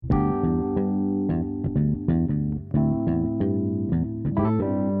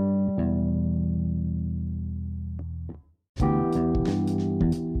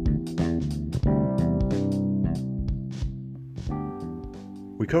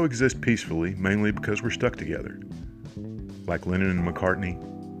coexist peacefully mainly because we're stuck together. Like Lennon and McCartney,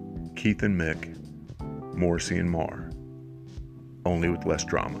 Keith and Mick, Morrissey and Marr. Only with less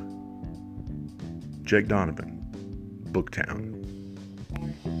drama. Jake Donovan, Booktown.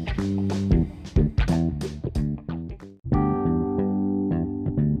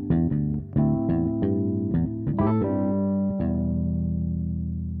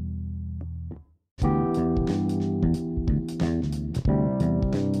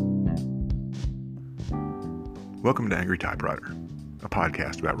 Welcome to Angry Typewriter, a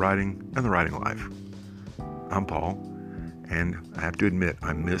podcast about writing and the writing life. I'm Paul, and I have to admit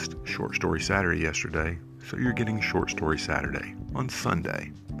I missed Short Story Saturday yesterday, so you're getting Short Story Saturday on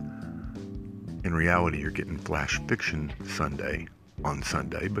Sunday. In reality, you're getting Flash Fiction Sunday on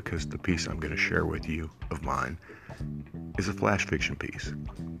Sunday because the piece I'm going to share with you of mine is a flash fiction piece.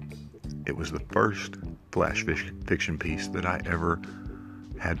 It was the first flash fiction piece that I ever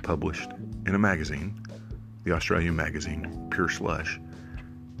had published in a magazine, the Australian magazine Pure Slush,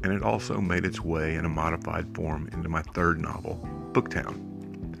 and it also made its way in a modified form into my third novel, Booktown.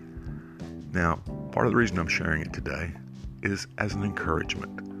 Now, part of the reason I'm sharing it today is as an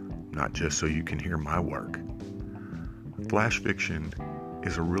encouragement, not just so you can hear my work. Flash fiction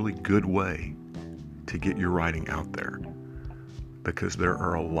is a really good way to get your writing out there because there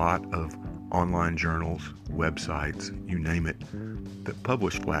are a lot of online journals, websites, you name it, that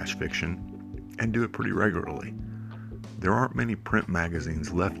publish flash fiction and do it pretty regularly. There aren't many print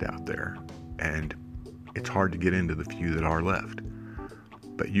magazines left out there, and it's hard to get into the few that are left.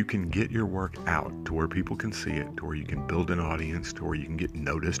 But you can get your work out to where people can see it, to where you can build an audience, to where you can get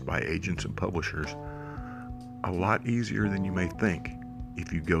noticed by agents and publishers a lot easier than you may think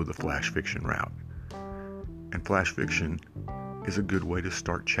if you go the flash fiction route. And flash fiction is a good way to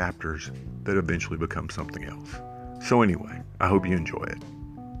start chapters that eventually become something else. So anyway, I hope you enjoy it.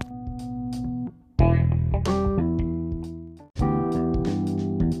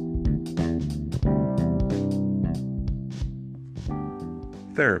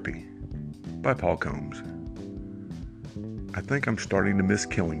 Therapy by Paul Combs. I think I'm starting to miss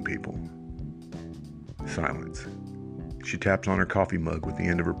killing people. Silence. She taps on her coffee mug with the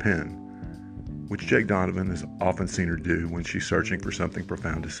end of her pen, which Jake Donovan has often seen her do when she's searching for something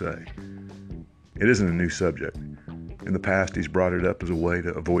profound to say. It isn't a new subject. In the past, he's brought it up as a way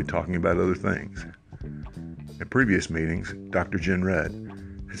to avoid talking about other things. At previous meetings, Dr. Jen Red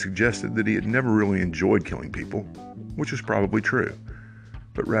had suggested that he had never really enjoyed killing people, which is probably true,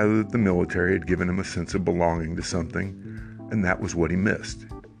 but rather that the military had given him a sense of belonging to something, and that was what he missed.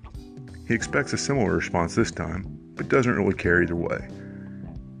 He expects a similar response this time, but doesn't really care either way.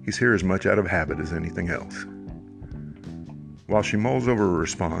 He's here as much out of habit as anything else. While she mulls over her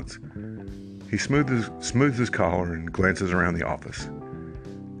response, he smooths his collar and glances around the office.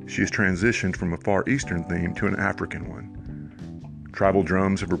 She has transitioned from a Far Eastern theme to an African one. Tribal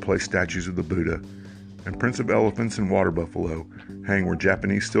drums have replaced statues of the Buddha, and prints of elephants and water buffalo hang where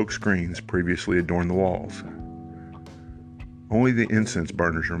Japanese silk screens previously adorned the walls. Only the incense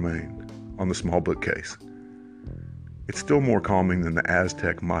burners remain on the small bookcase. It's still more calming than the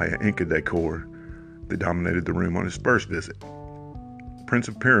Aztec, Maya, Inca decor that dominated the room on his first visit. Prints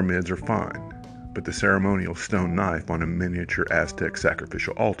of pyramids are fine, but the ceremonial stone knife on a miniature Aztec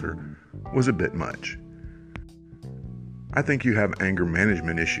sacrificial altar was a bit much. I think you have anger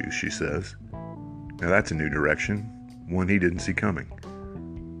management issues, she says. Now that's a new direction, one he didn't see coming.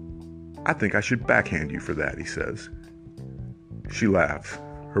 I think I should backhand you for that, he says. She laughs.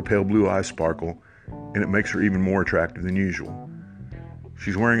 Her pale blue eyes sparkle, and it makes her even more attractive than usual.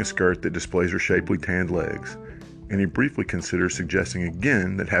 She's wearing a skirt that displays her shapely tanned legs, and he briefly considers suggesting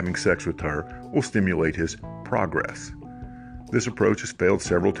again that having sex with her will stimulate his progress. This approach has failed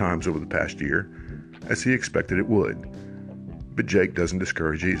several times over the past year, as he expected it would, but Jake doesn't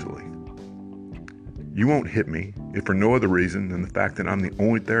discourage easily. You won't hit me, if for no other reason than the fact that I'm the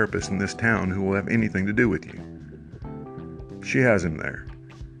only therapist in this town who will have anything to do with you. She has him there.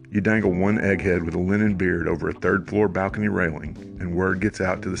 You dangle one egghead with a linen beard over a third-floor balcony railing, and word gets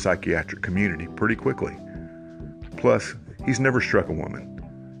out to the psychiatric community pretty quickly. Plus, he's never struck a woman.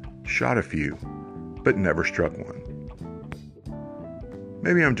 Shot a few, but never struck one.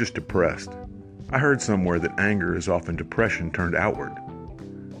 Maybe I'm just depressed. I heard somewhere that anger is often depression turned outward.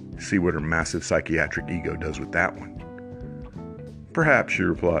 See what her massive psychiatric ego does with that one. Perhaps, she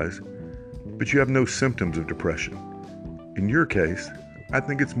replies, but you have no symptoms of depression. In your case, I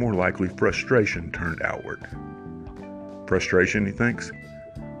think it's more likely frustration turned outward. Frustration, he thinks?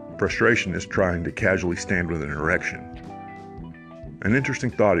 Frustration is trying to casually stand with an erection. An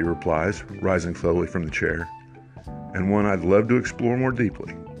interesting thought, he replies, rising slowly from the chair. and one I'd love to explore more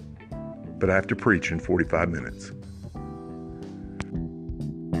deeply, but I have to preach in 45 minutes.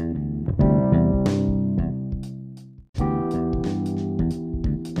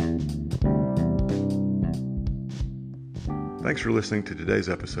 Thanks for listening to today's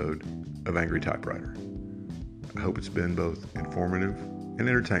episode of Angry Typewriter. I hope it's been both informative and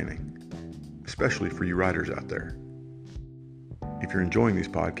entertaining, especially for you writers out there. If you're enjoying these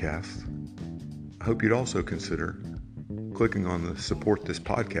podcasts, I hope you'd also consider clicking on the Support This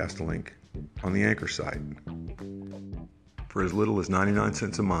Podcast link on the Anchor site. For as little as 99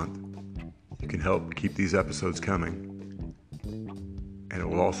 cents a month, you can help keep these episodes coming, and it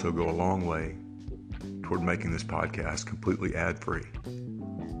will also go a long way toward making this podcast completely ad-free.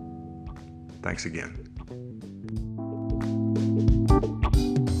 Thanks again.